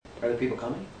Are the people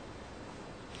coming?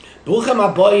 Brucham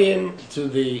Aboyim to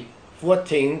the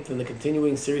 14th in the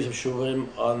continuing series of Shurim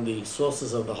on the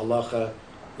sources of the Halacha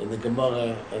in the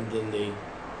Gemara and in the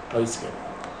Poskim.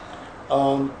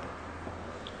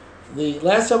 The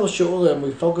last several Shurim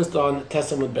we focused on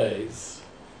Tesamud Beis,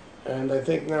 and I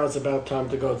think now it's about time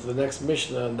to go to the next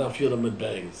Mishnah, Daf Yudamud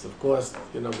Beis. Of course,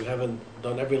 we haven't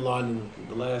done every line in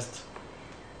the last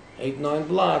 8-9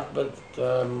 block, but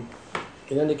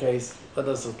in any case, let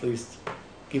us at least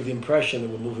give the impression that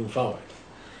we're moving forward.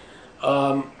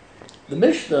 The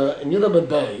Mishnah in Yudamud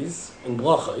Beis, in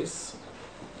Brachos,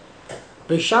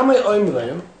 Beishamai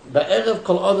Oimrem, Be'erev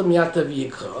Kol Adam Yatav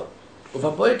Yikra,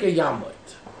 Uvaboyke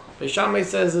Yamot. Beishamai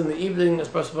says in the evening a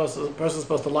person is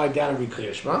supposed to lie down and read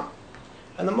Kriya Shema.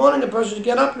 In the morning a person should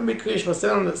get up and read Kriya Shema,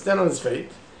 stand on his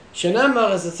feet.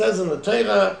 Shenemar, as it says in the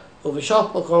Torah,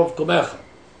 Uvishach Kumecha,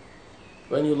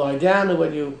 when you lie down and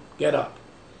when you get up.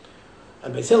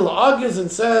 And Beis Hillel argues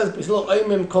and says, Beis Hillel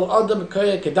Oimim Kol Adam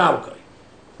Kaya Kedavkai.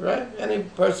 Right? A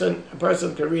person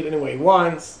can read any way he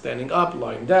wants, standing up,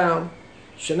 lying down.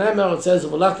 Shenemar, it says,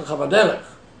 Uvulach L'chavaderech.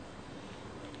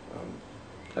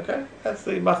 Okay, that's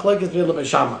the Machlokes V'Hillel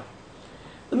Beishamai.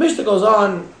 The Mishnah goes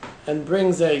on and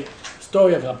brings a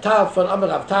story of Rav Talfon, Amar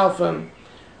Rav Talfon,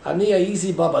 Aniya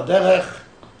Yizi Baba Derech.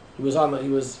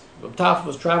 Rav Talfon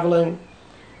was traveling.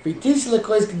 V'tis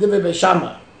L'kois K'dive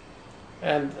Beishamai.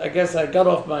 And I guess I got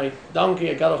off my donkey,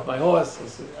 I got off my horse,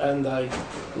 and I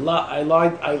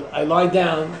lay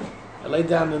down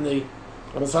on the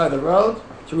side of the road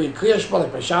to read Kriya Shema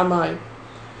like Beishamai.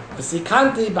 And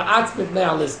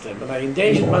I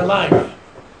endangered my life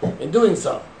in doing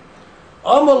so.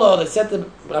 They said to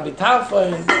Rabbi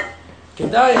Talfon,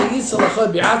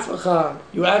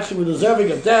 you actually were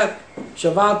deserving of death.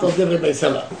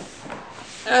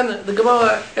 And the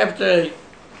Gemara, after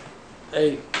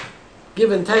a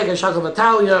give and take, a shakal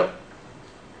battalion,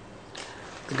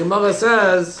 the Gemara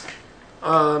says,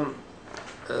 at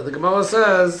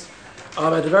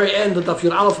the very end of Daf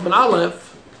Yud Aleph and Aleph,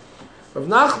 Rav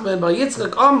Nachman by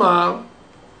Yitzchak Omar,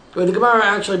 where the Gemara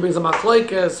actually brings a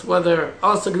machlokes whether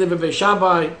also Gniva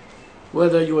Beishamai,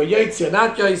 whether you were Yotzi or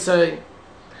not Yotzi.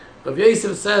 Rav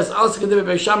Yosef says also Gniva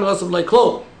Beishamai, also like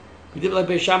Klol. You did like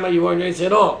Beishamai, you weren't Yotzi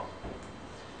at all.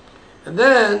 And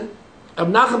then Rav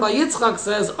Nachman by Yitzchak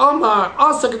says Omar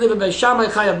also Gniva Beishamai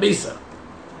Chayav Misa.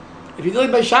 If you did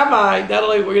like Beishamai, that'll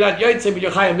where you're not Yotzi, but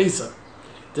you're Chayav Misa.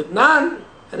 Did none,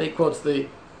 and he quotes the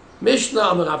Mishnah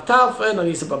on the Rav Talfon, on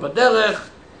Yisa Baba Derech,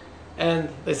 and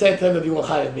they say to him that you will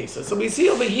Chayav Misa. So we see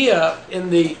over here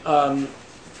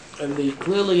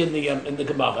clearly in the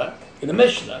Gemara, in the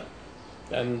Mishnah,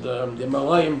 and the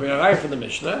Malayim B'Yarai from the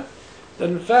Mishnah, that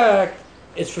in fact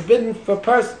it's forbidden for a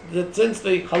person that since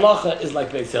the Halacha is like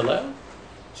Beis Hillel,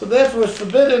 so therefore it's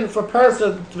forbidden for a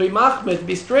person to be machmir, to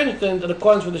be strengthened in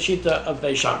accordance with the Shita of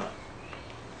Beis Shammai.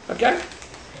 Okay?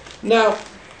 Now,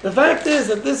 the fact is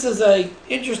that this is an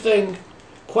interesting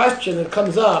question that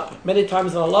comes up many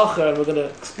times in Halacha, and we're going to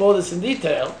explore this in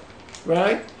detail,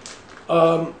 right?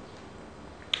 To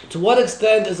what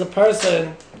extent is a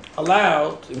person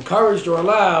encouraged or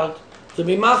allowed to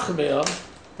be machmir,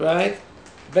 right?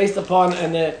 Based upon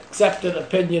an accepted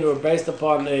opinion or based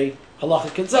upon a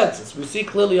Halacha consensus. We see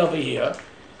clearly over here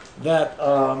that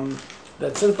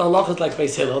since the Halacha is like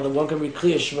Beis Hillel, that one can read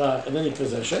Kriya Shema in any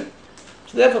position.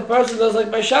 So therefore, a person does like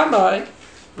Beishamai,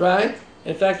 right?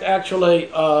 In fact, actually,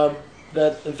 is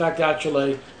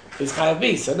Chayav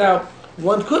Misa. Now,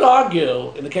 one could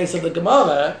argue, in the case of the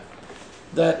Gemara,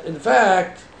 that in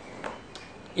fact,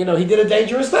 he did a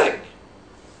dangerous thing.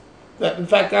 That in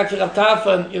fact, actually, Rav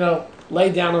Talfon,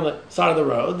 laid down on the side of the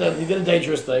road, and he did a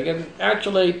dangerous thing. And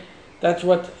actually, that's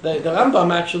what the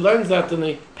Rambam actually learns that in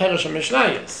the Perush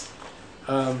HaMishnayos.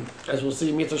 As we'll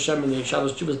see, Mitzvah Shem in the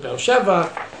Shalosh Tshuvos Be'er Sheva.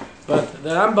 But the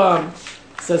Rambam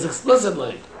says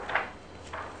explicitly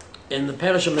in the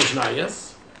Perush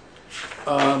HaMishnayos,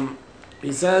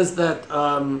 he says that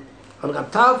Rav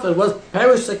Talfon was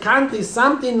Perush Sekanti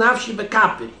Samti Nafshi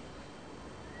Bekapi.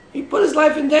 He put his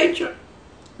life in danger.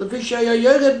 He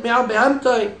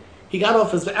got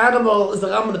off his animal, is the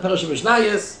Rambam in the Perush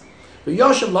HaMishnayos.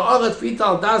 V'yoshev la'aret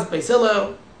v'ital das Beis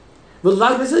Hillel. With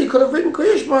Beis Hillel, he could have written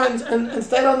Kriya Shema and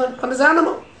stayed on his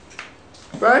animal,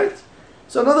 right?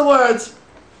 So in other words,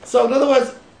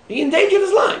 he endangered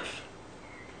his life.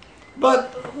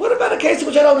 But what about a case in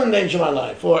which I don't endanger my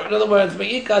life? Or in other words,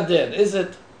 me'ika din,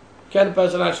 can the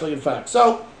person actually in fact?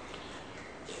 So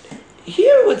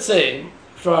here it would seem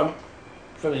from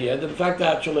here that in fact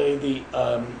actually we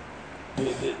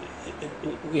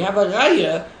have a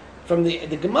raya from the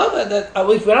Gemara that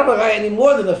we don't have a raya any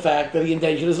more than the fact that he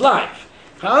endangered his life.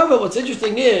 However, what's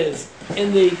interesting is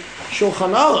in the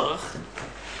Shulchan Aruch,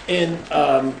 in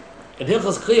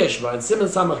Hilchos Kriya Shema, in Siman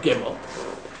Samach Gimel.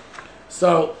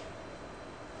 So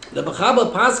the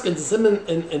Mechaber Paskins in Siman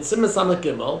Samach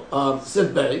Gimel,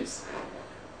 Siv Beis,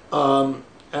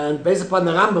 and based upon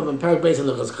the Rambam and Perek Beis in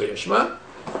Hilchos Kriya Shema,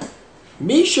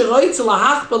 Mi sheroitz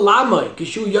lahach belamoi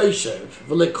kishu yoshev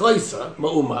v'lekoisa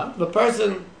ma'uma. The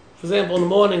person, for example, in the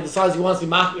morning decides he wants to be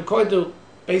mach, according to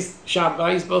base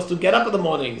Shabbat, he's supposed to get up in the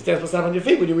morning. He stands for 7 on your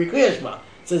feet when you read Kriya Shema.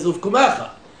 It says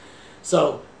uvkumecha.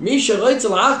 So mi sheroitz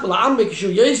lahach belamoi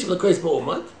kishu yoshev v'lekoisa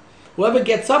ma'uma. Whoever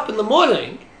gets up in the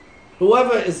morning,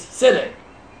 whoever is sitting,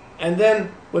 and then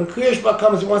when Kriya Shema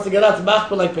comes, he wants to get up to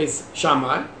machper like base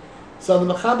Shammai. So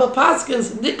the Mechaber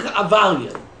Paskins nikra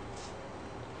avalyan.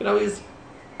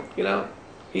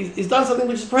 He's done something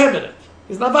which is prohibited.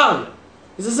 He's not valiant.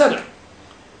 He's a sinner.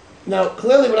 Now,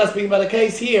 clearly we're not speaking about a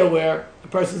case here where a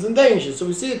person is in danger. So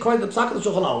we see, according to the Psak of the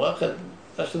Shulchan Aruch, and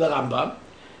that's the Rambam,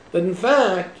 that in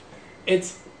fact,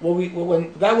 it's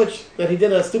that he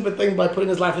did a stupid thing by putting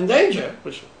his life in danger,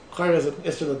 which is an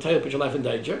instrument to put your life in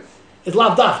danger, is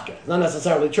lav dafka. It's not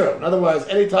necessarily true. In other words,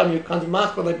 anytime you come to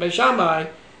machper like Beis Shammai,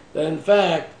 then in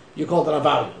fact, you call it a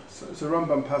value. So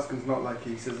Rambam Paskin's not like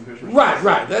he says in Kriya Shema.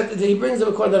 Right. He brings them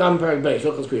according to Rambam Perek Beis,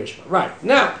 Hilchos Kriya Shema. Right.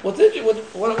 Now, what I want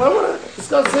to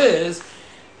discuss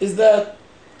is that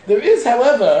there is,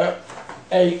 however,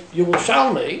 a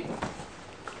Yerushalmi,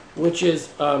 which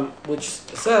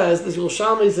says this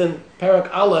Yerushalmi is in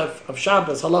Perek Aleph of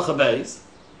Shabbos Halacha Beis,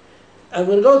 and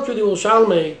we're going to go through the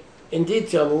Yerushalmi in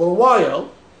detail in a little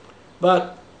while,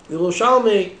 but the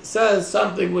Yerushalmi says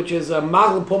something which is a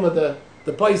Magl Puma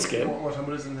the Paiskim. What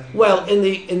is in there? Well, in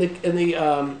the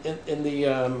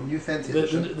new fancy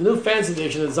edition. The new fancy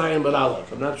edition is Zion B'Aleph.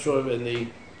 Aleph. I'm not sure in the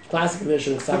classic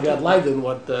edition, Savyad Leiden,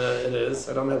 what it is.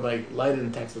 I don't have my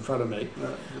Leiden text in front of me.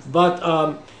 No,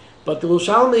 but the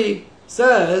Yerushalmi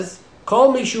says,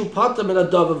 "Kol mishu patam min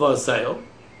adav v'aseo."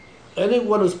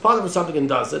 Anyone who's part of something and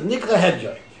does it, nikra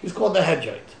hedjait. He's called the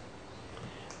hedjait.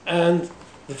 And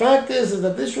the fact is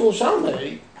that this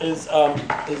Yerushalmi is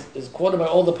quoted by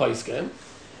all the poskim,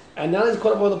 and now it's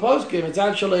quoted by all the poskim. It's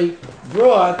actually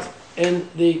brought in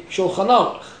the Shulchan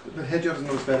Aruch. But hedjait doesn't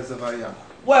know as bad as the Vayam.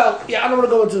 Well, yeah, I don't want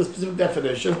to go into the specific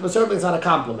definitions, but certainly it's not a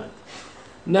compliment.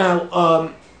 Now,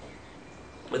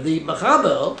 the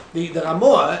Mechaber, the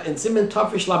Ramah in Siman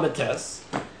Tafish Lametes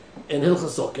in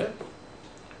Hilchos Sukkah,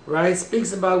 right,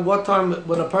 speaks about what time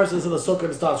when a person is in the sukkah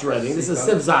and starts raining. This is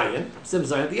Siv Zayin,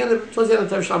 at the end of towards the end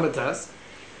of Tafish Lametes,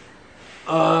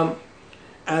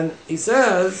 and he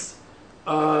says,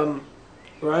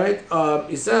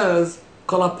 he says,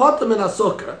 Kol hapotam in a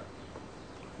sukkah.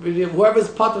 Whoever's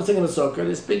potam singing in the sukkah,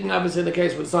 he's speaking obviously in the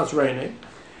case when it starts raining.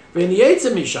 When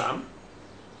Yetzer Misham,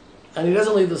 and he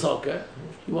doesn't leave the sukkah,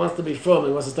 he wants to be firm,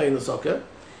 he wants to stay in the sukkah.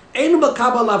 Einu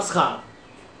b'kabel lav schar.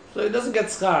 So he doesn't get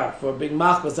schar for being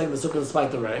machmas staying in the sukkah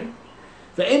despite the rain.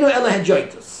 Ve'einu ela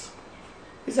hedjoitus.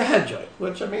 He's a hedjoit,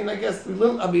 which I guess we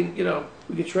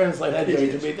could translate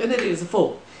hedjoit to mean an idiot, is a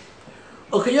fool.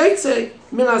 Ukayotze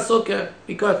min ha-sukkah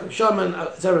because shaman,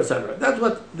 etc. That's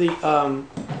what the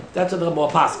Ramah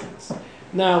paskins.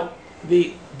 Now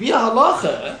the Bia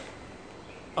Halacha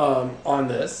on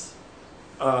this,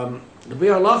 the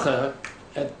Bia Halacha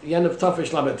at the end of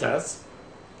Tafish Lametes,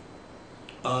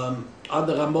 on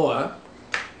the Ramah,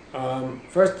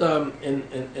 first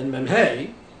in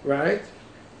Memhei, right?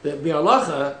 The Bia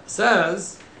Halacha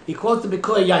says he quotes the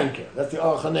Bikur Yanker. That's the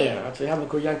Aruch HaNer. Actually, I have the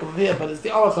Bikur Yanker over here, but it's the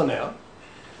Aruch HaNer.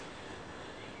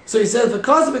 So he says,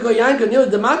 because of Bikur Yanker,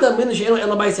 the Mada Minish Eno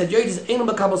Elamai said, Yotis Eno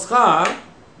Makabel Schar.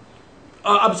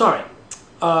 I'm sorry.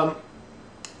 The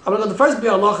first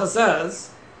Bia Halacha says,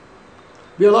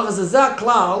 that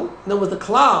klal, in other words, the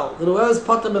klal, that whoever's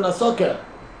potam in a sukkah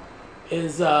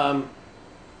is,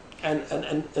 and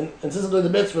since doing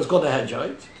the mitzvah is called a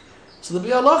hedjait. So the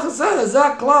Bia Halacha says,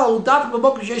 that klal, daf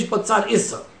b'boku sheish b'tzad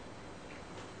issa.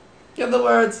 In other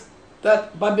words,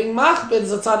 that by being machbid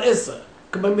is a tzad issa.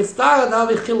 For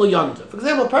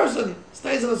example, a person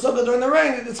stays in the sukkah during the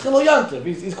rain, it's chilo yantiv.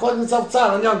 He's calling himself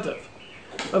tzad on yantiv.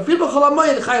 In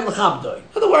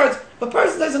other words, if a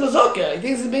person stays in the sukkah, he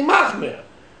thinks he's being machmir.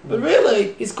 But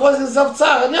really, he's causing himself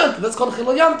tzad on yantiv. That's called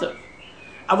chilo yantiv.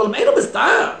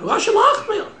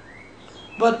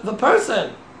 But if a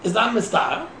person is not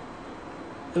mistar,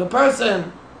 if a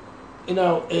person,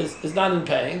 is not in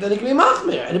pain, then he can be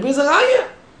machmir, and it brings a raya.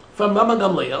 From Rambam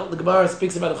Gamliel, the Gemara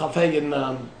speaks about a chafei in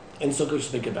Sukkot to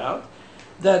think about,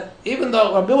 that even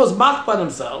though Rabbi was machmir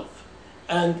himself,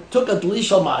 and took a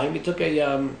delishal mayim, he took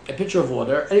a pitcher of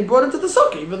water, and he brought it to the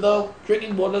sukkah, even though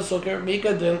drinking water in the sukkah,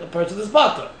 mika din, a person is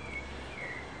bata.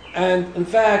 And in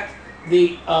fact,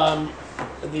 the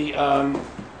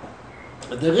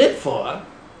Ritfor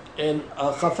in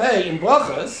Chafei in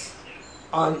Brachas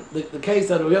on the case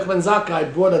that Rabbi Yochanan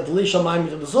Zakkai brought a Delisha Maim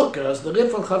to the Sukkos. The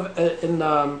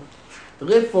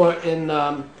Ritfor in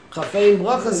Chafei in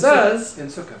Brachas says in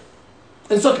Sukkah.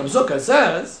 In Sukkah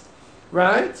says,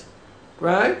 right.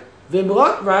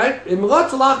 V'imrot, right? Imrot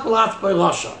tzalach b'latz by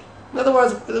Rasha. In other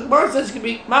words, the Gemara says he can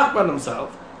be machbar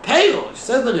himself. Peirush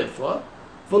says the Ritfor.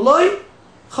 V'loi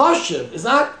chashiv is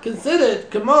not considered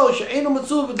kamo she'enu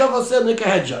mitzuv v'davar sel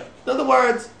nikahedjai. In other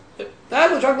words,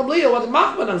 that which Akabliya was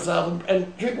machbar himself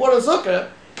and drink water in Sukkah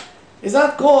is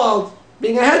not called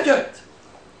being a hedjait,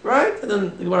 right? And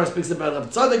then the Gemara speaks about Rab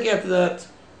Tzaddik after that,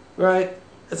 right?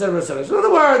 Etc. etc. So in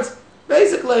other words,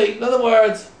 basically,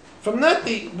 from that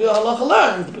the Halacha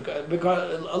learns,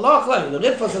 because Halacha learns, the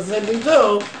Ritva says the same thing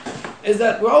too, is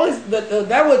that we're only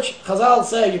that which Chazal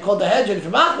say you call the hedge, and if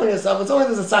you're machman yourself, it's only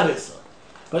there's a tzadis.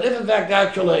 But if in fact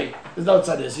actually there's no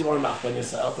tzadis, you want to machman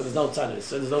yourself, and there's no tzadis,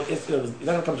 so there's no, you're not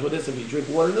going to come to this if you drink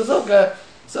water in the sukkah,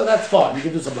 so that's fine. You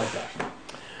can do something like that.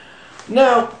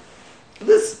 Now,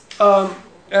 this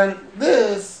and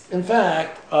this, in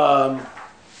fact,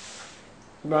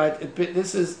 right?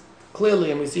 This is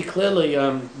clearly, and we see clearly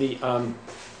in the Gemara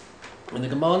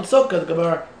and Sukkah, the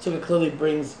Gemara Sukkah clearly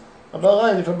brings a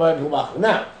line from Bayim Humach.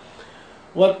 Now,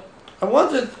 what I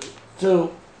wanted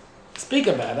to speak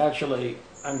about, actually,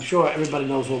 I'm sure everybody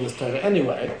knows all this Torah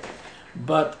anyway,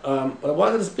 but what I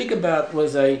wanted to speak about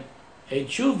was a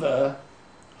tshuva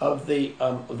of the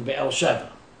Be'el Sheva.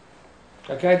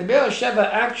 Okay, the Be'el Sheva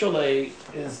actually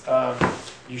is I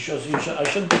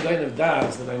shouldn't be going of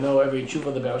das that I know every tshuva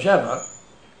of the Be'el Sheva,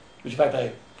 which in fact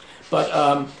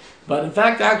but in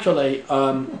fact actually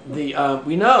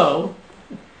we know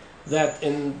that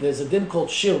there's a din called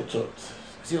shiltut,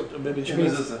 which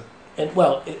means when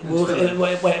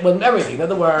everything. In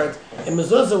other words, in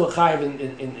mezuzah we're chayiv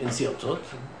in siltut,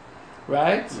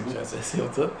 right? I say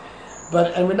siltut,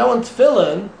 and we know in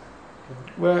tefillin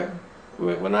we're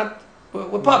not.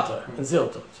 We're potter in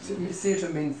siltut.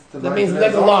 Siltut means that means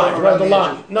like the lines, right? The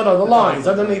line. No, the lines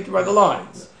underneath, right? The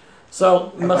lines.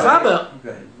 So Mechaber.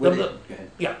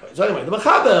 Yeah. So anyway, the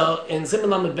Mechaber in Siman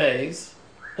Lamed Beis,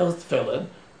 Hilchos Tefillin,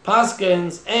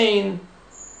 Paskins ain.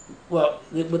 Well,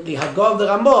 with the Haggav the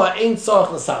Ramah ain't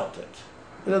tzorch l'saltet.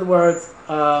 In other words,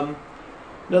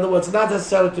 it's not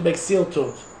necessary to make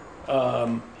siltut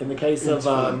in the case of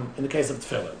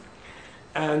tefillin.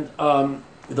 And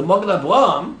the Magen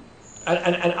Avraham,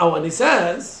 and he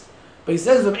says, but he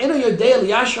says, but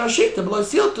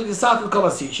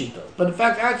in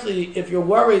fact, actually, if you're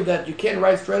worried that you can't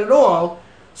write straight at all,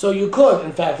 so you could,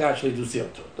 in fact, actually do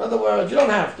siltut. In other words, you don't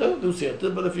have to do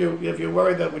siltut, but if you're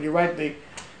worried that when you write the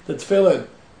tefillin,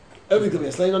 everything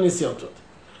is laying on your siltut.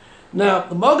 Now,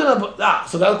 the Magen Avraham,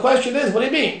 so the question is, what do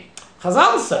you mean?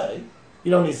 Chazal say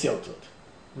you don't need siltut.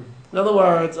 In other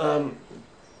words,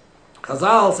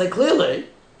 Chazal say clearly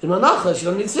in Menachos you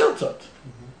don't need siltut.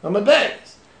 On the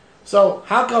base. So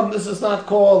how come this is not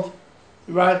called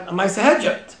right a Ma'aseh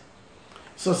Hedjait?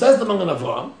 So says the Magen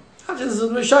Avraham. Actually, this is the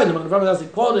Rishonim. The Magen Avraham is actually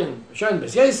quoting Rishonim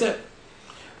Beis Yosef.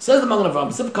 Says the Magen Avraham,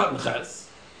 Sivkat Neches.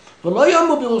 V'lo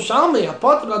yamu b'Yerushalmi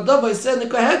ha'poter l'adav v'yiseh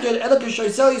nikah hedjait ela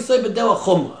k'shoysel yiseh b'derech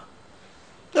chumra.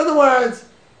 In other words,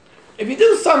 if you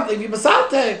do something, if you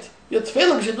basaltate your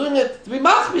tefillin because you're doing it to be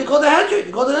machmir, you call the hedjait,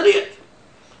 you call it an idiot.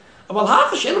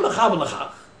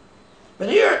 But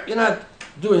here you're not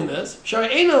doing this.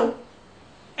 Eno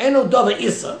dava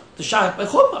isa to shayach by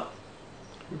chumra.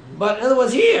 But in other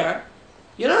words, here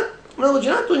you're not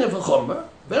doing it for chumra.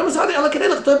 You're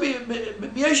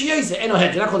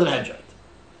not called an hedjait.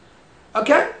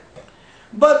 Okay,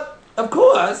 but of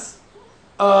course,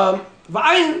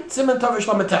 v'ayin siman tavish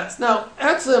lamates. Now,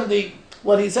 actually,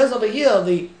 what he says over here,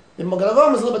 the Magen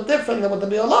Avraham is a little bit different than what the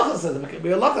Halacha says. The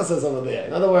Halacha says over there.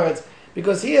 In other words,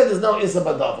 because here there's no isa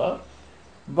badava,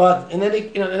 but in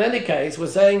any case, we're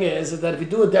saying is that if you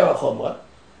do a derech chumra,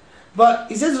 but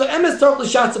he says v'emes torch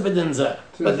l'shatz b'din zeh.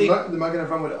 But the Magen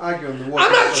Avraham would argue on the word.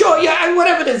 I'm not sure. Yeah, and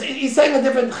whatever it is, he's saying a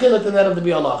different chiluk than that of the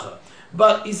Halacha.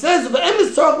 But he says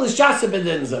v'emes torch l'shatz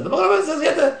b'din zeh. The Magen Avraham says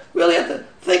you really have to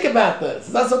think about this.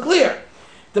 It's not so clear.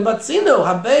 The batzinu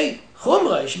habei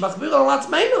chumra shemachbir al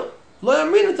atzmeinu lo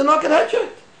yaminu to knock at hedjait. In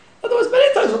other words,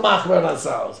 many times we're machbir on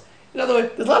ourselves. In other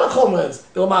words, there's a lot of chumras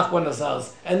that we're machbir on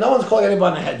ourselves, and no one's calling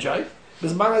anybody a hedjait.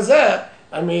 Because manazeh,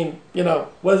 I mean,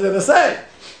 what is it to say?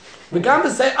 V'gam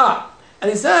b'sei and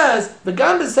he says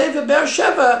v'gam b'sei v'ber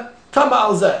sheva tama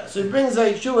al zeh. So he brings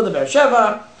a shuv of the ber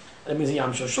sheva, and it means a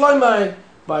yam shel shloimei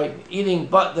by eating,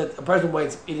 but that a person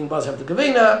waits eating bas after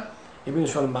kavina. He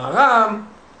brings from the maram.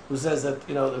 who says that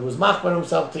it was machman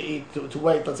himself to eat to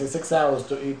wait, let's say 6 hours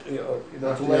to eat, to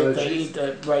wait to eat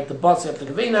right the bus after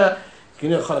Kavina,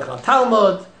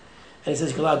 Talmud, and he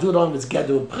says you can do it on with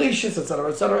Gedu Precious, etc.,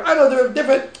 etc. I know there are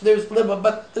different.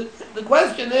 But the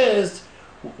question is,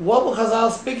 what was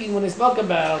Chazal speaking when he spoke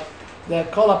about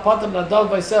that Kol Apatim Nadav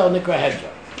Vaisel Nikra Hedja?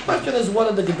 The question is, what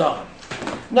are the Gedalim?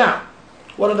 Now,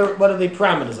 what are the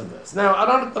parameters of this? Now,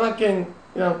 I'm not getting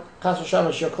Chas V'Shem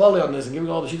and Shir Klali on this and giving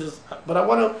all the sheets, but I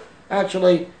want to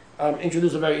actually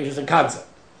introduce a very interesting concept.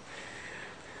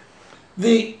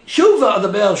 The Shuva of the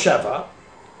Be'er Sheva,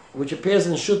 which appears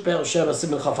in Shut Be'er Sheva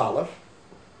Simin Chaf Aleph,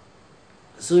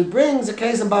 so he brings a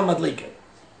case in Bam Madlika,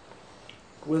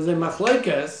 with a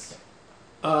machlokes,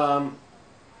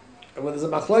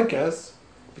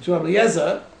 between Rabbi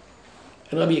Eliezer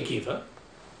and Rabbi Akiva.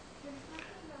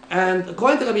 And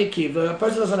according to Rabbi Akiva, a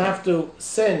person doesn't have to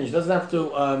singe, doesn't have to,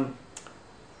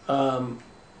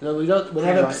 we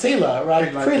have a psila,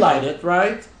 right? Pre-light it,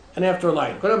 right? And after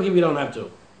light. According to Rabbi Akiva, you don't have to.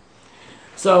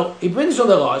 So he brings from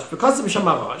the Rosh, because of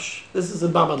Shema Rosh, this is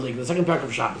in Bam Madlika, the second paragraph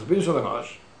of Shabbos, he brings from the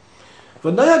Rosh,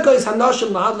 V'noya goyis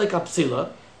hanoshim la'adlik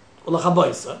ha'psila,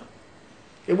 u'lachaboisa.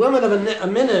 A woman have a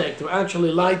minute to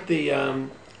actually light the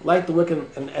wick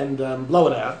and blow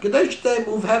it out. Kadesh they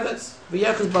move heavens,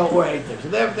 v'yechas ba or hating. So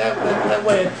that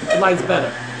way it lights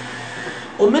better.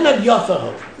 U'minad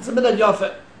yofahu. It's a minad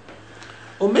yofa.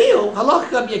 U'miu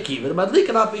halach Rabbi Akiva. The madlik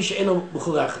anav isha eno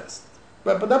b'chureches.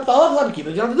 But that's the halach Rabbi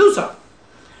Akiva. You have to do so.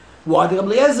 Why? The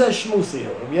Rabbi Eliezer shmusi.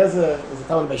 Rabbi Eliezer is a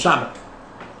Talmud Beishamah.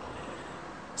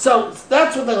 So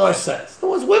that's what the Rosh says. There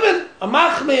was women, a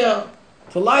machmir,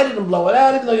 to light it and blow it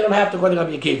out, even though you don't have to go to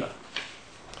Rabbi Akiva.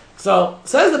 So,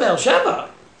 says the Be'er Sheva,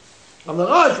 on the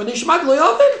Rosh, when Nishmat lo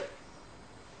yovin,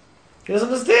 he doesn't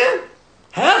understand.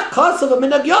 How cost of a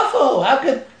minag yofo? How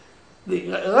could the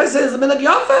Rosh says a minag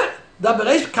yofo?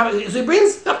 So he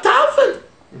brings up Talfin.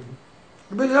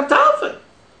 He brings up Talfin.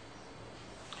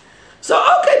 So,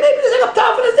 okay, maybe the up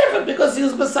Talfin is different because he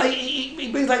was beside,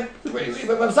 he brings like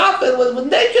himself with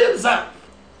nature himself.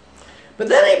 But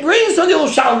then he brings on the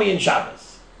Yerushalmi in Shabbos.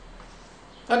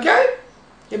 Okay?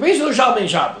 He brings the Yerushalmi in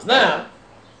Shabbos. Now,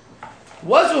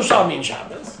 what's Yerushalmi in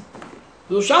Shabbos?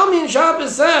 The Yerushalmi in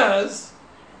Shabbos says,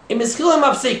 in Mischilim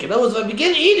Mafsik. In other words, if I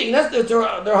begin eating, that's their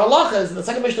halachas in the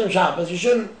second Mishnah in Shabbos. You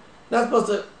shouldn't, not supposed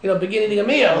to, begin eating a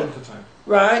meal,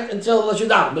 right, until you're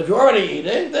done. But if you're already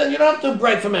eating, then you don't have to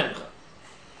break from Mincha.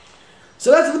 So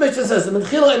that's what the Mishnah says, the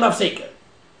Mischilim Mafsik.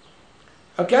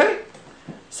 Okay?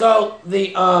 So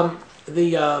the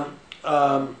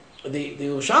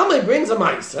Yerushalmi brings a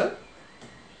Maisa,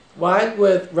 right,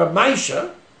 with Rab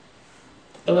Maisha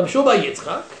and Rab Shua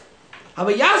Yitzchak. Have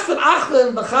a Yasfin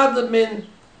Achlin B'chad min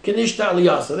Kenishta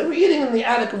Aliyasa. They were eating in the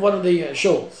attic of one of the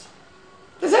shuls.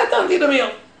 They sat down to eat a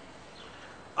meal.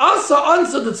 Also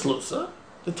answered the tzlusa.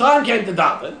 The time came to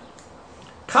daven.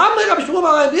 Kam le Rab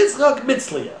Shua Yitzchak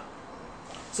mitzliya.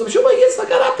 So Rab Shua Yitzchak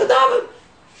got up to daven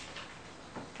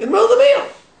in the middle of the meal.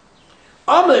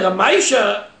 Amr Rab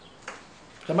Maisha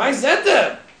said to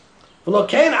him, "V'lo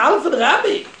kein alef and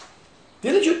Rabbi.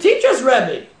 Didn't you teach us,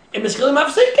 Rabbi? In Mischilim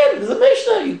Mafsikin, there's a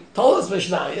Mishnah. You told us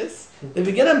Mishnayos. They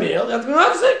begin a meal, they have to be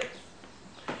Mafsik.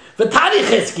 V'tani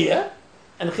Chizkiah,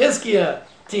 and Chizkiah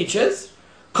teaches,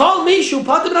 Kol Mishu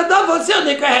Patim Nadav Hotzil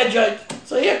Nikra Hedjot.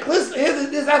 So here,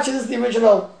 this actually is the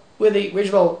original, where the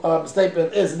original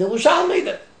statement is, and the Yerushalmi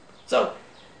did. So,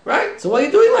 right? So why are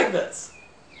you doing like this?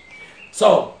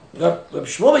 So, Reb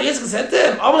Shmuel Yitzchak said to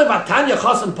him, Amar Batanya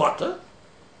Chasen Potter,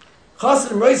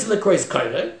 Chasen Reis Lekrois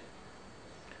Koire.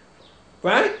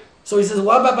 Right? So he says,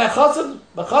 what about by Chasen?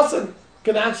 But Chasen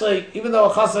can actually, even though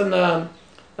a Chasen, in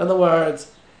other words,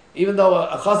 even though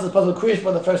a Chasen is supposed to Kriyish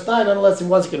for the first time, nonetheless he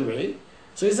once can read.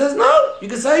 So he says, no, you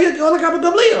can say you're going to come to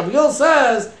Gabriel. Gabriel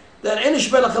says that any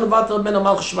Shbel Achalavat Ben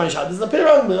Amal Cheshmai Shad. There's a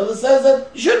Pirang Mill that says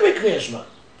that you should read Kriyishma.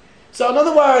 So in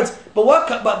other words,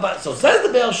 so says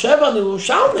the Be'er Sheva and the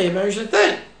Yerushalmi, a very interesting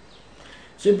thing.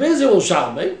 So he brings the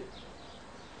Yerushalmi,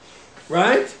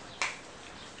 right?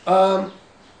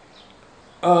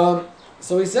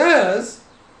 So he says,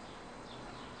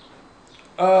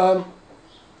 "Well,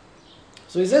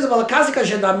 Kasika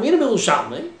Shedamina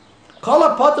Yerushalmi, Kol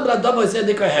HaPotem L'Adavo Yisrael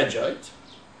Dikar Hedjot."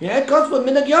 Yeah, it comes from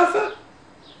Minag Yafa,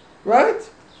 right?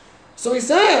 So he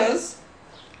says,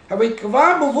 "Hari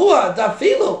Kvar Muvua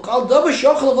Dafilu Kol Davo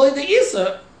Shochel Avoid the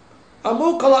Isa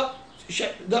Amu Kol."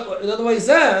 Another way he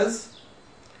says,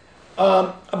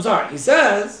 he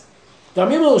says,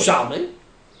 "Damim Yerushalmi."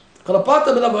 Okay,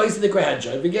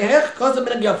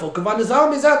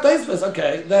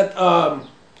 that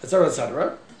etc.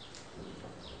 etc.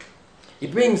 He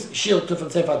brings shield to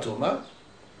from Sefer Tuma,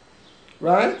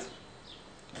 right?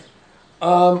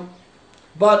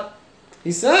 But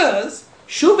he says,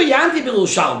 Shuva Yanti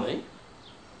B'Yerushalmi,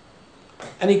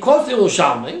 and he quotes the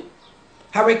Yerushalmi,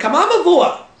 Hare Kamam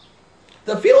Avua,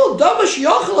 the Filo Dava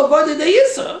Shiochel Avodah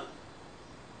De'isa,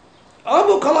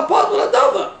 Abu Kalapot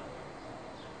L'Adava.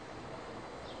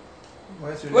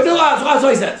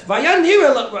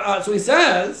 So he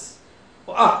says,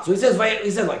 so he says,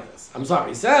 he says like this. I'm sorry.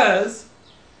 He says,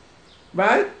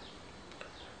 right?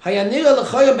 Hayanira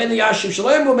lechoya ben yashiv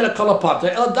shelo yemu min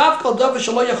hakolapata el davka davar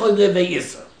shelo yachol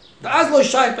leveisa. The azlo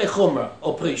shayt by chumra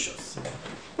or precious.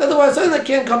 In other words, something that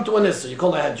can't come to an issa, you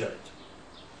call it a hedjot.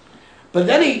 But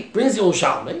then he brings the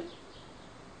Yerushalmi,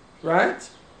 right?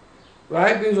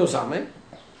 Brings the Yerushalmi.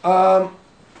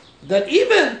 That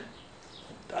even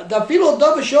the filo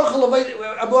davar shochel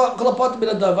abo kolapata min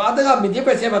davar adarav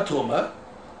midibres yema truma,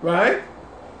 right?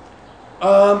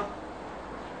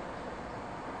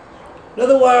 In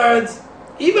other words,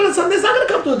 even if something's not going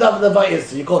to come to a davar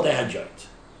issa, you call it a hedjot.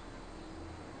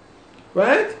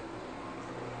 Right?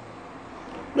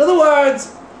 In other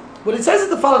words, what he says is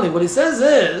the following. What he says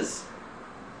is,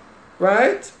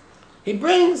 right? He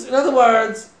brings, in other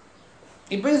words,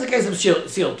 he brings the case of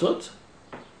Siltut,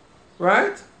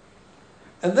 right?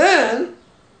 And then,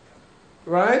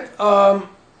 right,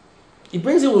 he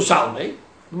brings Yerushalmi,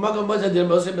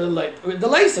 the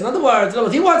lace. In other words,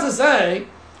 he wants to say,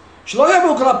 something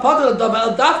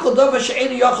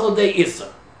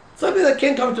that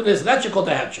can't come to this, that you call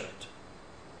the hedjot.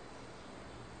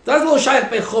 That's a little shayat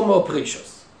bechum or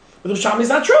precious. But Yerushalmi is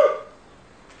not true.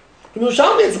 In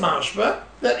Yerushalmi it's mashba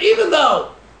that even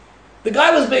though the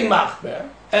guy was being machber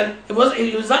and he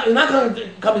was not going to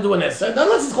come to do an issa,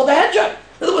 nonetheless it's called a hedjot.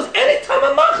 In other words, any time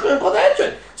a machber called a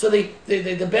hedjot. So the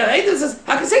Ber Hader says,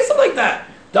 how can you say something like that?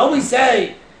 Don't we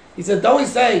say, he said,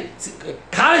 Karish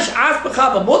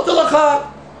aspecha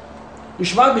b'mutalacha,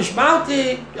 Yishmar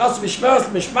b'shmauti, Yosef b'shmeres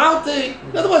b'shmauti.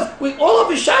 In other words, we all of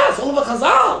Bishas, all of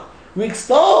Chazal, we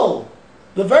extol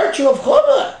the virtue of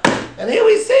Chumrah. And here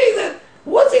we see that,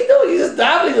 what's he doing? He's just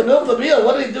dabbling in the middle of the meal.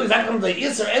 What did he do? He's not coming to the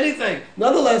Is or anything.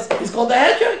 Nonetheless, he's called the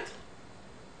hedjot.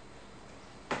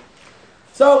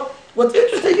 So, what's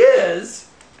interesting is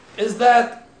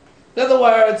that, in other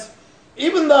words,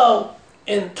 even though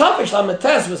in Tafish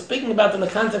Lamites we're speaking about in the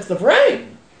context of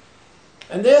rain,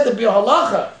 and there the Bir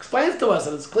Halacha explains to us,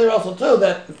 and it's clear also too,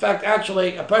 that in fact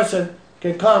actually a person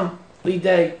can come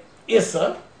lidei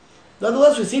Issa.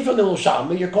 Nonetheless, we see from the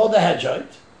Yerushalmi, you're called a hedjot,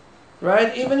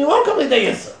 right? Even you won't come lidei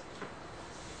Issa.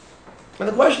 And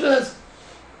the question is,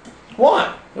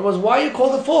 why? It was why you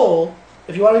call the fool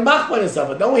if you want to be machman yourself.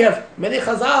 But don't we have many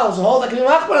chazals who hold that can be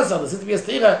machman yourself? There seems to be a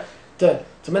stira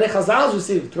to many chazals we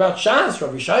see throughout Shas,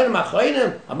 Rav Yishayim,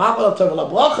 Achroinim, Amachal Tov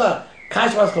L'Brocha,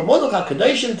 Kash Vas Komodach,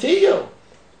 Kadeshim to you.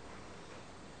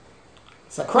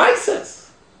 It's a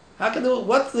crisis. How can do?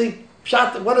 What's the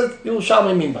pshat? What does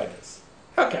Yerushalmi mean by this?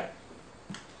 Okay.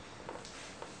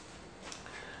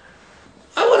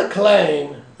 I want to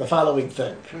claim the following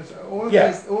thing. All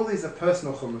these are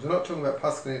personal chumras. We're not talking about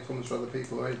paskening chumras for other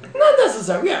people or anything. Not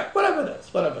necessarily. Yeah, whatever it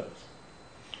is.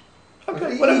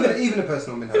 Okay, even a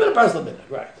personal minhag. Even a personal minhag,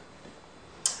 right.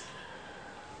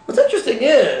 What's interesting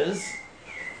is,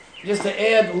 just to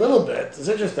add a little bit, it's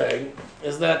interesting,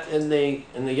 is that in the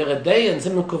Yeredei and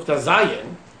Siman Kufta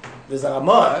Zayin, there's a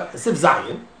Ramah, a Siv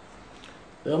Zayin.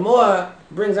 The Ramah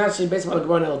brings actually, based on the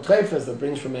Gemara El Treifes, that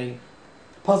brings from a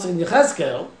pasuk in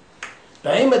Yechezkel,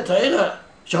 Be'ema Teira,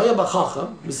 Shoya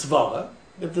B'chacham, Misvara,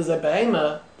 if there's a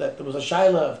Be'ema, that there was a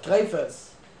Shaila of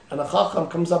Treifes, and a Chacham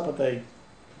comes up with a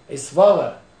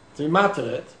svara to matter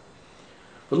it.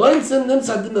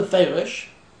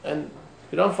 And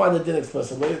you don't find the din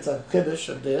explicitly, it's a chiddush,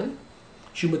 a din,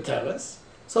 shumateres.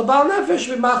 So Baal Nefesh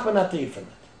be machman atif in it.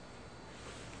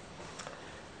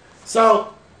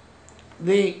 So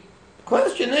the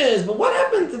question is, but what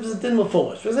happens if it's a din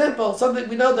mufurish? For example, something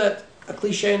we know that a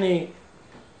klisheni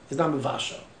is not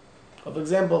mivasha. For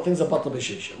example, things are batal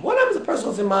b'shishim. What happens if a person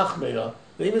wants to machmir,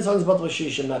 but even something's batal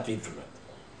b'shishim, not eat from it?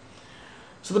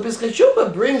 So the Piskei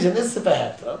Teshuva brings an Issa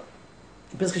V'Heta,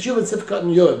 the Piskei Teshuva and Sifkat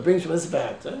and Yud brings from Issa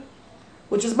V'Heta,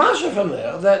 which is masha from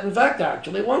there, that in fact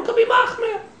actually one could be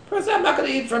machmir. First, I'm not going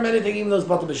to eat from anything even though it's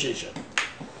batal b'shishim.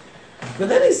 But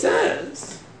then he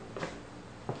says,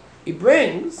 he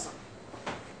brings,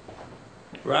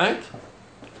 right?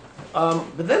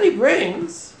 But then he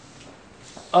brings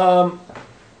from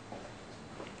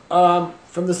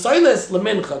the Soiles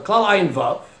Lemincha, Klal Ayin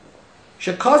Vav,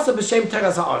 Shekasa b'Shem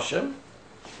Teras HaOshem,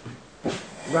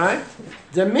 right?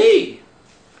 The me,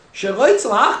 Sheroitz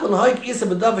L'Achman Hoik Issa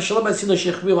B'Dav V'Shalom Asilo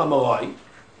Shechvir Amorai.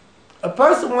 A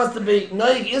person wants to be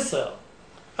Noig Issa,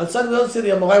 and suddenly we don't see the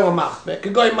Amorai or Machbe,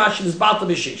 could go in Mashin is Balta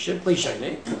B'Shishim,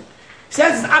 Plishani. He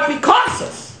says it's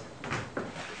apikosis.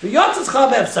 For yotzes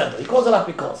chabev seder. He calls it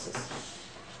apikosis.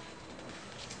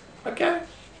 Okay.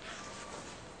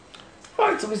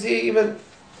 Alright, so we see even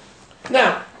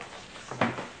now.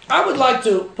 I would like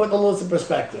to put a little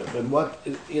perspective and what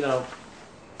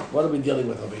are we dealing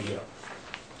with over here.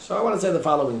 So I want to say the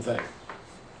following thing.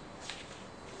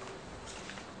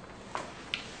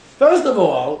 First of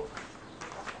all,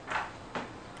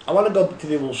 I want to go to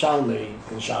the Yerushalmi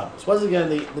in Shabbos. Once again,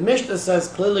 the Mishnah says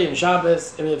clearly in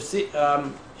Shabbos, im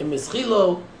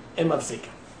mischilo, im mafsika.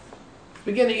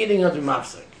 Begin eating of your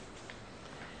mafsik.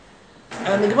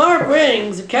 And the Gemara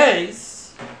brings a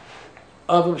case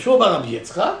of Rav Shmuel bar Rabbi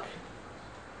Yitzchak,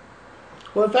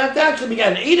 who in fact actually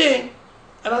began eating,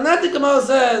 and on that the Gemara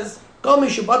says, Go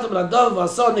mishubatim l'adav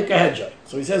v'asor nikahedjay.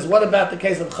 So he says, what about the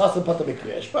case of Chassan Pater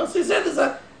B'Kriyash? So he said there's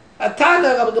a Tana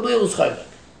Rabbi Gamliel U'Schayvek.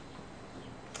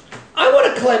 I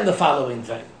want to claim the following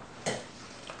thing.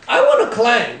 I want to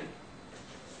claim,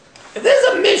 if there's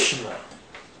a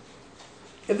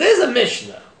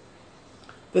Mishnah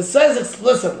that says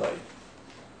explicitly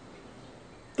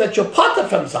that you're potter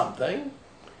from something,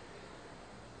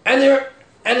 and it's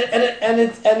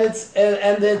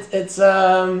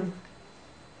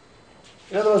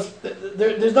in other words,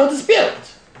 there's no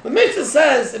dispute. The Mishnah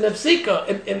says in Afsika,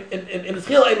 in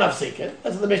Mischila im Afsika,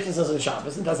 that's what the Mishnah says in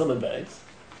Shabbos, in Tassim and Beis.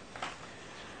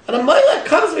 And a Moilek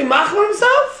comes to be machmer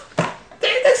himself,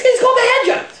 this case called a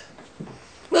hedjat.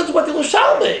 That's what the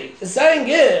Yerushalmi is saying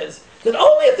is that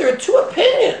only if there are two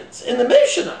opinions in the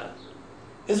Mishnah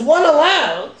is one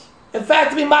allowed, in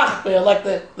fact, to be machmer, like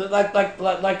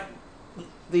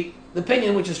the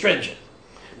opinion which is stringent.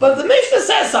 But if the Mishnah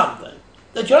says something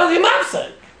that you're not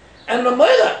mafsek, and the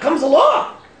Moilek comes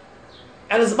along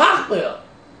and is machmer,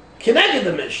 connected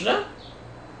the Mishnah,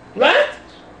 right?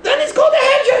 Then it's called a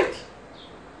hedjat.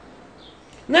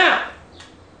 Now,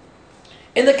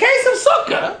 in the case of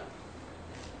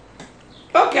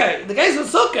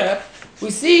Sukkah, we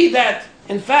see that,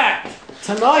 in fact,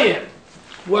 Tanoim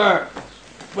were,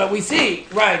 we see,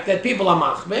 right, that people are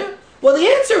machmer. Well, the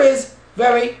answer is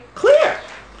very clear.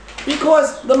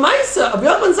 Because the Maisa of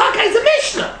Yochanan Zakkai is a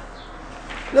Mishnah.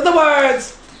 In other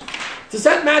words, to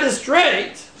set matters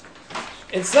straight,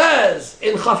 it says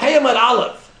in Chaf Heyam at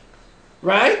Aleph,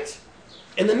 right?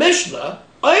 In the Mishnah,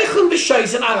 one is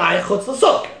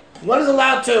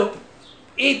allowed to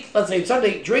eat, let's say,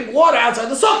 something, drink water outside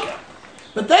the sukkah.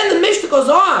 But then the Mishnah goes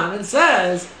on and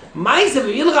says, in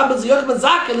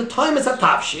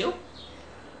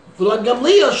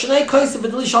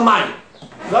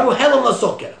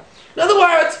other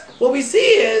words, what we see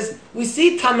is, we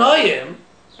see Tanoim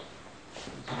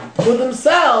who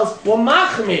themselves were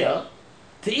machmir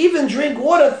to even drink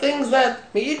water, things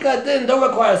that Me'ika didn't, don't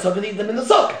require sukkah, to eat them in the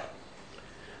sukkah.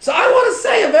 So I want to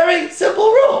say a very simple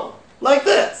rule, like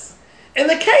this. In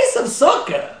the case of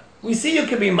sukkah, we see you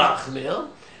can be machmir,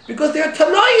 because there are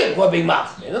Tanoim who are being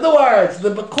machmir. In other words,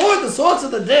 the source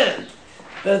of the din,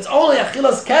 that it's only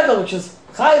achilas kever, which is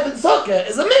chayiv in sukkah,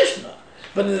 is a Mishnah.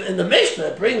 But in the Mishnah,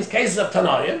 it brings cases of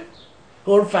Tanoim,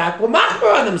 who in fact were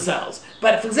machmir on themselves.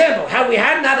 But for example, had we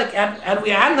had not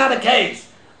a case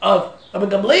of Rabbi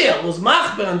Gamliel who was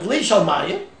machmir on Dli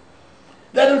Shalmayim,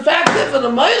 that in fact if an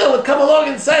Amayla would come along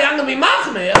and say, I'm going to be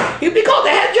machmir, he'd be called a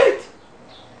hedjit.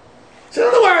 So in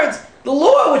other words, the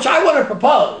law which I want to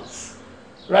propose,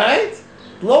 right?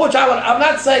 The law which I'm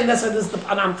not saying this,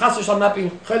 and I'm chassid shall not be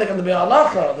chaylik on the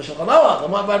Halacha or the Shulchan Aruch.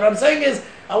 What I'm saying is,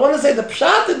 I want to say the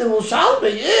pshat in the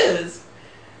Yerushalmi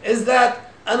is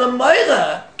that an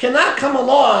Amayla cannot come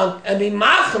along and be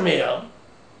machmir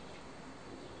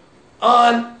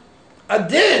on a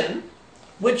din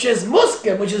which is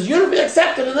muskim, which is uniformly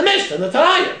accepted in the Mishnah, the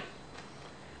Tanaim.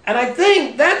 And I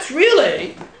think that's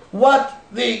really what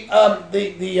the Salas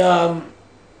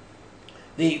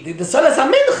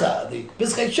HaMincha, the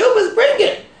Piskei Shuv is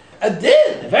bringing. A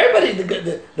din. If everybody,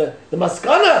 the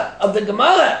maskana of the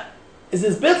Gemara is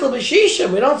this bittul b'shishim,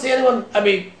 we don't see anyone,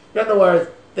 in other words,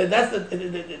 that's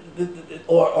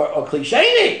or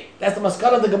klisheni, that's the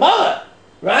maskana of the Gemara,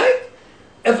 right?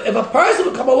 If a person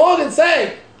would come along and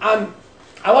say, I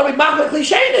want to be machmir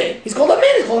klisheni, he's called a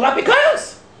min, he's called an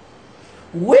apikos.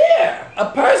 Where a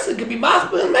person can be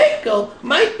machmir and mekel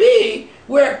might be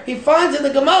where he finds in the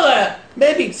Gemara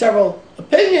maybe several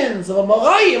opinions of a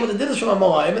morayim, what the din is from a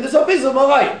morayim, and there's no opinions of a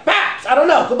morayim. Perhaps, I don't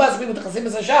know, kubas be with the chasim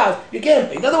b'sashaz, you can't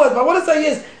be. In other words, what I want to say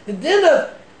is, the din of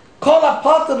kol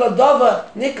ha'pater l'dava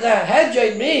nikra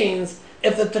hedjay means,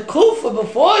 if the tekufa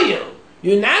before you,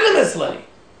 unanimously,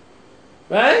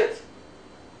 right,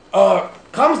 or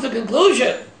comes to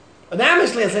conclusion,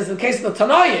 unanimously, it says in the case of the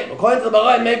Tanoim, according to the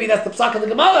morayim, maybe that's the psak of the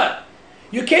Gemara,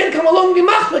 you can't come along and be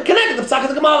machmir, connect the psak of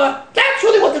the Gemara. That's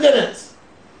really what the din is.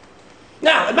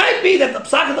 Now, it might be that the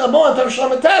psak of the Gemara in terms of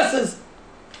Shalom Tess is,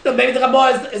 maybe the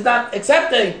Gemara is not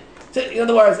accepting, in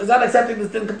other words, is not accepting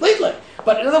this din completely.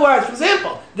 But in other words, for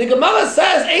example, the Gemara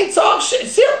says, ain't tzorch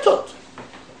siltut.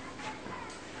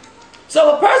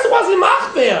 So a person wants to be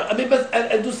machmir,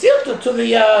 and do siltut to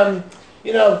the,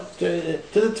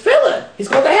 to the tefillin, he's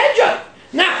called a hedjot.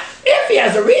 Now, if he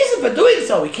has a reason for doing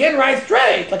so, he can't write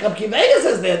straight, like Rabbi Vega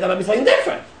says there, that might be something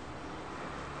different.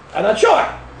 I'm not sure.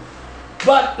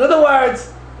 But, in other words,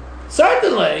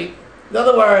 certainly, that's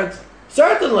what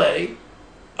Shulchan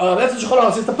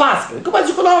Aruch says to Paskin. Come on,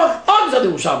 Shulchan Aruch argues on the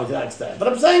Yerushalmi to that extent. But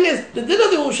I'm saying is, the din of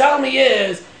the Yerushalmi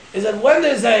is that when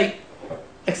there's a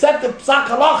accepted psak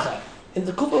halacha in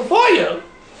the kufa for you,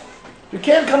 you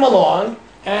can't come along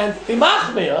and be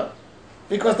machmir,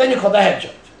 because then you call the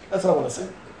hedjot. That's what I want to say.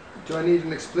 Do I need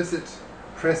an explicit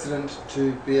precedent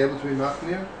to be able to be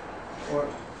machmir? Or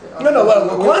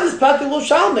Well, according to this Pati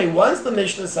Yerushalmi, once the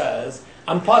Mishnah says,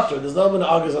 I'm potter, there's no one that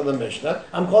argues on the Mishnah,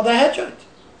 I'm called a hedjot.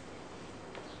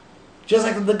 Just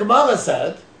like the Gemara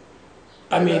said,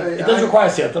 it does require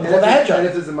siyat, I'm called a hedjot. And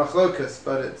if there's a machlokas,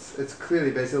 but it's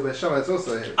clearly Beis Hillel Beis Shammai, it's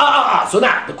also a hedjot. So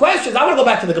now, the question is, I want to go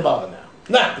back to the Gemara now.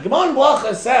 Now, the Gemara in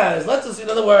Blacha says, let's just, in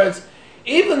other words,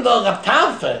 even though Rab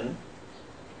Talfin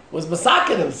was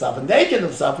masakin himself, endangered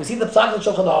himself, we see the psak of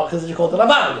Shulchan Aruch is that you call it a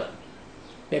Ravaga.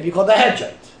 Maybe you call it a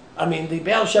hedjot. The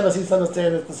Baal Sheva seems to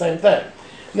understand it's the same thing.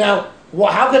 Now,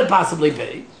 how could it possibly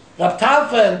be? Rab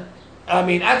Talfin,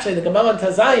 actually the Gemara in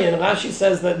Tazayin, Rashi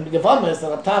says that in Yevamis, that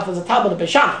Rab Talfin is a Talmud of Beis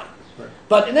Shammai. Right.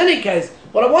 But in any case,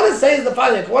 what I want to say is the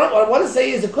following. What I want to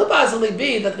say is it could possibly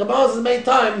be that the Gemara is made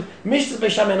time, Mishnah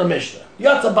Beis Shammai and a Mishnah.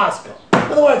 Yotza Basko.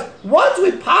 In other words, once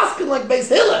we paskin like Beis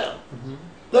Hillel,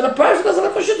 then a person doesn't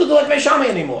have to do like Beis Shammai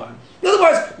anymore. In other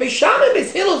words, Beis Shammai and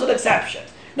Beis Hillel is an exception.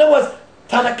 In other words,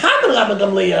 Tanakam and Rabbi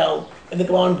Gamliel, in the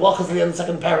Gemara in Blachas at the end of the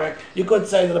second parak, you could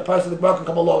say that a person that can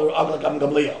come along and argue like Rabbi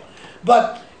Gamliel.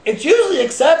 But it's usually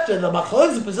accepted that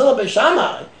Machlokes Beis Hillel Beis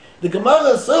Shammai, the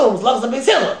Gemara assumes loves the Beis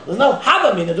Hillel. There's no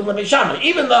havamina to do the Beis Shammai,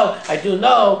 even though I do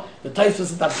know the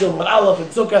Taisus and Tafsir with Aleph and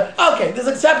Sukkah. Okay, there's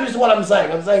exceptions to what I'm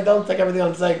saying. I'm saying don't take everything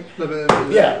I'm saying. No, but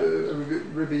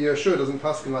Rabbi Yeshua doesn't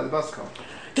paskin like the Baskom.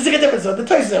 Does it get different? So the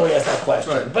Taisus always asked that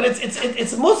question, right. But it's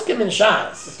muskim in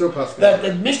Shas. It's still paskin. That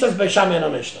the Mishnah is Beis Shammai and a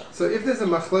Mishnah. So if there's a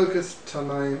machlokas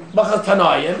tanaim,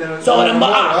 so the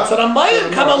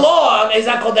Mayim come along, is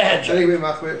that called the hedjot? Anyway,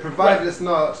 provided it's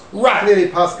not clearly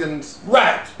paskined.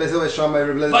 Right. Beis Hillel Beis Shammai,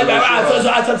 Rabbi So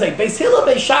that's what I'm saying. Beis Hillel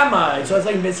Beis Shammai. So it's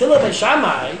like Beis Hillel Beis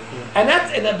Shammai, and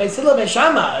that's in the Beis Hillel Beis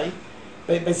Shammai.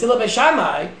 Beis Hillel Beis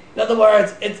Shammai. In other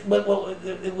words,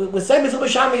 we're saying Beis Hillel Beis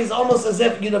Shammai is almost as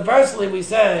if universally we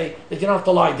say that you don't have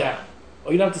to lie down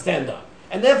or you don't have to stand up,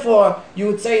 and therefore you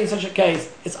would say in such a case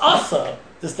it's also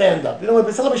to stand up. You know what?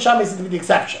 Beis Hillel Beis Shammai seems to be the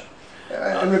exception.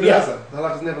 And Rabbi Lazar, the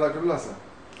halakha is never like Rabbi Lazar.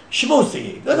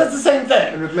 Shmusi. That's the same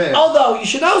thing. Although you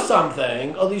should know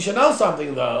something.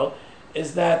 Though,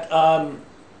 is that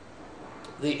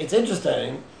it's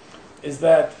interesting, is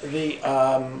that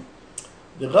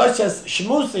the Rosh says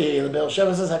Shmusi, the Be'er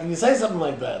Sheva says, how can you say something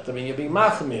like that? You're being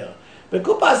machmir. But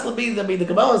could possibly be the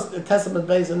Gemara's Testament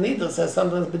based in Nidra says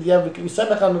sometimes, but you have we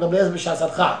semech on Rabbi Eliezer b'shas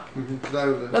adchak. In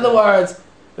other words,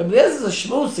 Rabbi Eliezer is a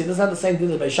Shmusi. Doesn't have the same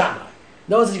thing as Beis Shammai.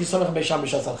 No one says you can semech on Beis Shammai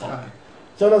b'shas adchak.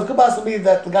 So it could possibly be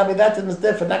that the Gabi that is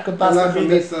different. That could possibly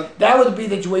be that would be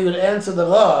that you would answer the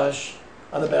Rosh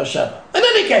on the Be'er Sheva. In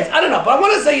any case, I don't know. But I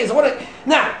want to say is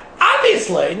now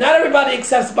obviously not everybody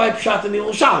accepts by Pshat and the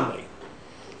Yerushalmi.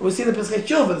 We see the Pesach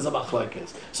Tshuva, there's a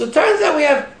machlokes. So it turns out we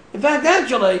have, in fact,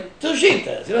 actually, two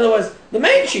shitas. In other words, the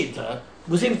main shita,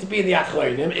 who seems to be in the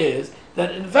Achronim, is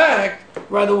that, in fact,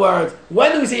 in other words,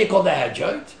 when do we say you call the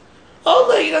hedjot?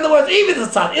 Only, in other words, even if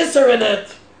it's not Isser in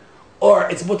it, or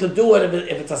it's what to do it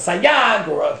if it's a sayag,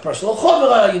 or a personal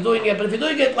chumrah, you're doing it, but if you're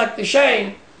doing it like the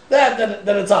shame,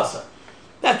 then it's also.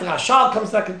 That's the Rashal comes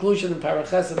to that conclusion in Parach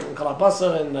Chesed and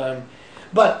Kalabasar, and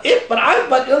but in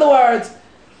other words,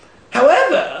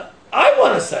 however, I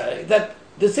want to say that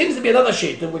there seems to be another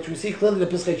sheet in which we see clearly the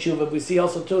Pesach Tshuva, we see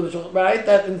also too, right,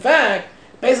 that in fact,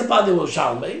 based upon the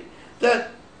Yerushalmi,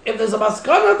 that if there's a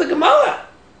maskana of the Gemara,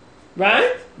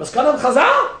 right, maskana of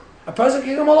Chazal, a person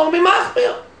can come along and be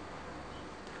machmir.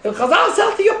 If Chazal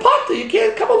says to your potter, you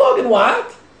can't come along and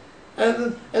what?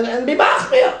 And be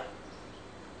machmir.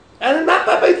 And not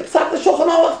by the Pesach the Shulchan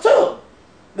Aruch too.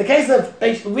 The case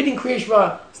of reading Kriya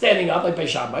Shema standing up like Beis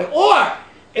Shammai, or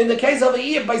in the case of a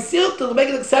year, by silk to make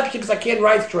an exception because I can't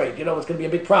write straight. It's going to be a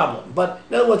big problem. But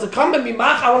in other words, to come and be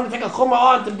mach, I want to take a chumrah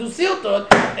on to do silk,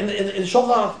 and in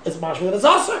Shulchan it's mashma that it's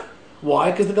also.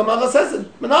 Why? Because the Gemara says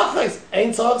it. Menachos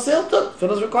ain't tzarich siltut.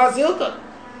 Tefillah requires siltut,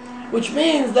 which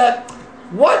means that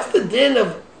what's the din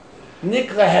of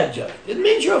nikra hedja? It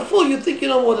means you're a fool. You think you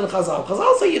know more than Chazal.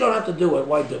 Chazal say you don't have to do it.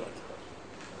 Why do it?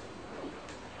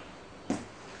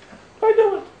 Why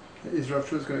do it? Is Rav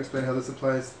Shul's going to explain how this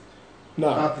applies? No.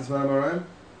 After Zman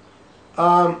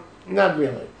Amoraim? Not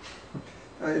really.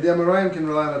 The Amoraim can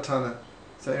rely on a Tana.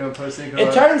 So anyone posting.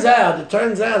 It turns out. according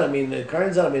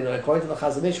to the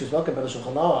Chazon Ish, who's spoken about the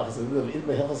Shulchan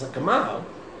Aruch,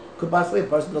 could possibly a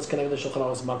person that's connected to the Shulchan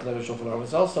Aruch is not connected to the Shulchan Aruch.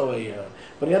 It's also a.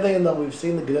 But the other thing that we've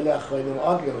seen the Gedolei Achronim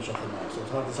argue on the Shulchan Aruch, so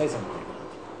it's hard to say something like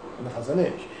that in the Chazon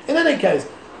Ish. In any case,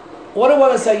 what I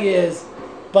want to say is,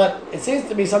 but it seems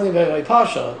to be something very, very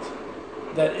pashut,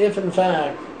 that if in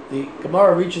fact the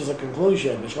Gemara reaches a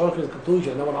conclusion, the Shulchan Aruch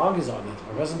conclusion, no one argues on it,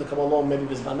 for a person to come along maybe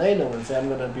with Vaneno and say, I'm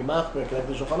going to be machmer,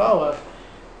 connected to Shulchan Aruch,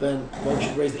 then one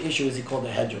should raise the issue, is he called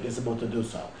the hedger, is about to do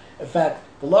so. In fact,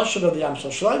 the lashon of the Yam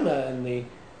Shel Shloimeh and the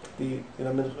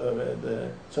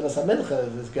Sunas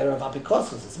HaMincha is Ger of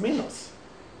Apikosos, it's Minos.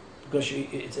 Because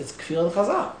it's Kfir and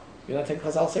Chazal. You're not taking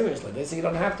Chazal seriously. They say you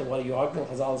don't have to. What are you arguing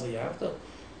with Chazal? Say you have to.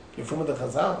 You're from the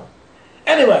Chazal.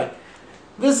 Anyway,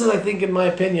 this is, I think, in my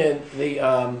opinion, the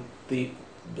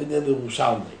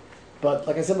Yerushalmi. But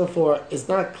like I said before, it's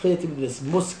not clear to me this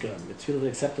muskam. It's really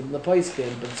accepted in the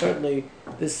Paiskim, but certainly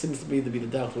this seems to be the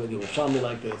Derech with the Yerushalmi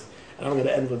like this. And I'm going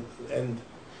to end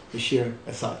the shir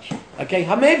as such. Okay,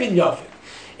 Hamevin Yofik.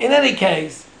 In any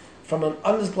case, from an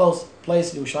undisclosed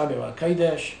place in Yerushalmi or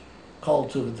Kodesh, call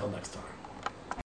to until next time.